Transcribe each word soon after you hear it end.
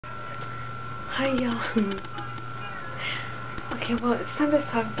Hi y'all. Okay, well it's time to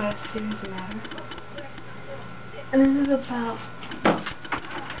talk about a serious matter. And this is about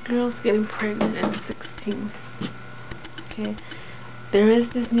girls getting pregnant at 16. Okay. There is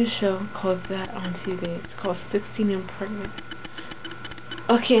this new show called that on TV. It's called 16 and Pregnant.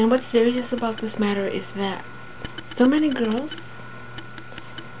 Okay, and what's serious about this matter is that so many girls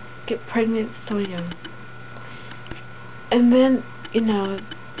get pregnant so young. And then,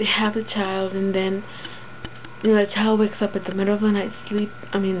 they have a child, and then, the child wakes up at the middle of the night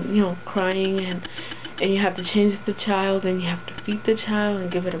crying, and you have to change the child, and you have to feed the child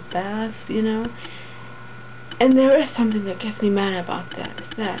and give it a bath, And there is something that gets me mad about that,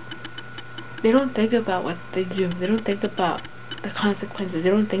 is that they don't think about what they do. They don't think about the consequences. They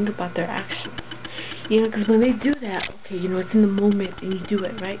don't think about their actions. Because when they do that, okay, it's in the moment and you do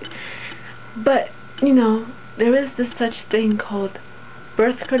it, right? But, there is this such thing called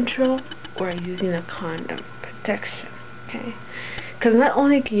birth control or using a condom protection, okay? Because not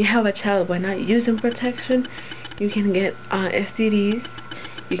only can you have a child by not using protection, you can get STDs,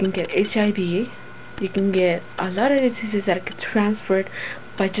 you can get HIV, you can get a lot of diseases that get transferred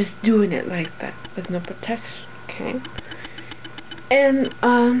by just doing it like that with no protection, okay? And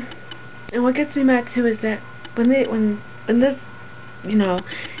what gets me mad too is that when this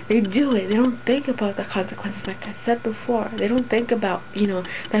they do it, they don't think about the consequences, like I said before. They don't think about,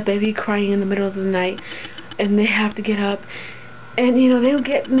 that baby crying in the middle of the night, and they have to get up, and they don't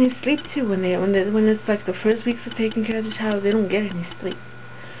get any sleep too when it's like the first weeks of taking care of the child. They don't get any sleep.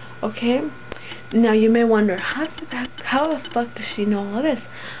 Okay? Now you may wonder, how the fuck does she know all this?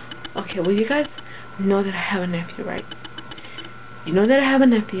 Okay, well you guys know that I have a nephew, right? You know that I have a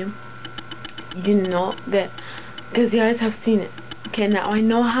nephew. You know that because you guys have seen it. Okay, now I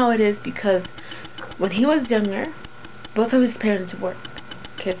know how it is because when he was younger, both of his parents worked.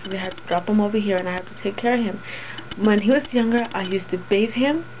 Okay, so they had to drop him over here and I had to take care of him. When he was younger, I used to bathe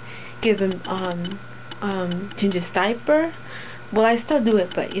him, give him change his diaper. Well, I still do it,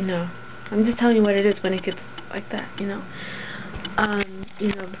 but I'm just telling you what it is when it gets like that,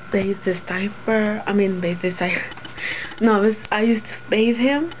 bathe his diaper. Bathe his diaper. No, I used to bathe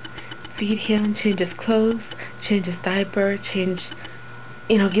him, feed him, change his clothes, change his diaper,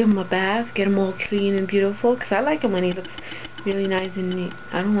 give him a bath, get him all clean and beautiful, because I like him when he looks really nice and neat.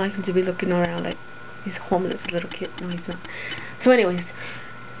 I don't like him to be looking around like he's a homeless little kid. No, he's not. So anyways,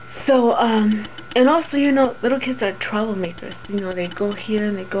 and also, little kids are troublemakers. They go here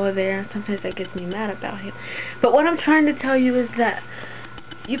and they go there, and sometimes that gets me mad about him. But what I'm trying to tell you is that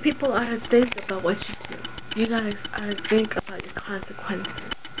you people ought to think about what you do. You guys ought to think about your consequences,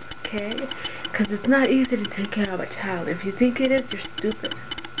 okay? Because it's not easy to take care of a child. If you think it is, you're stupid.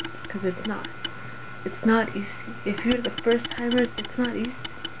 Because it's not. It's not easy. If you're the first timers, it's not easy.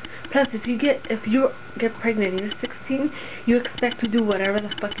 Plus, if you get pregnant and you're 16, you expect to do whatever the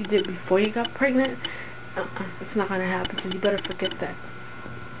fuck you did before you got pregnant. It's not gonna happen. So you better forget that.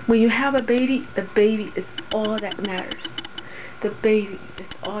 When you have a baby, the baby is all that matters. The baby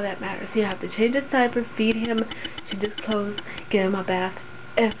is all that matters. You have to change his diaper, feed him, change his clothes, get him a bath,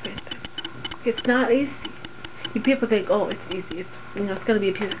 everything. It's not easy. You people think, oh, it's easy. It's gonna be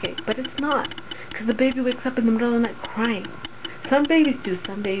a piece of cake, but it's not, because the baby wakes up in the middle of the night crying. Some babies do,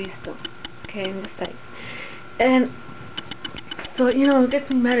 some babies don't. Okay, I'm just saying. And so, what gets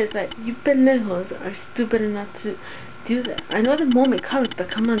me mad is that you pendejos are stupid enough to do that. I know the moment comes,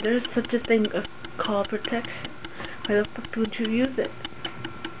 but come on, there's such a thing called protection. Why the fuck don't you use it?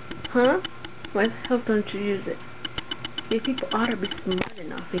 Huh? Why the hell don't you use it? You people ought to be smart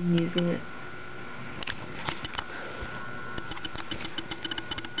enough in using it.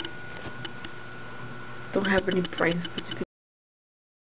 Don't have any brains, but you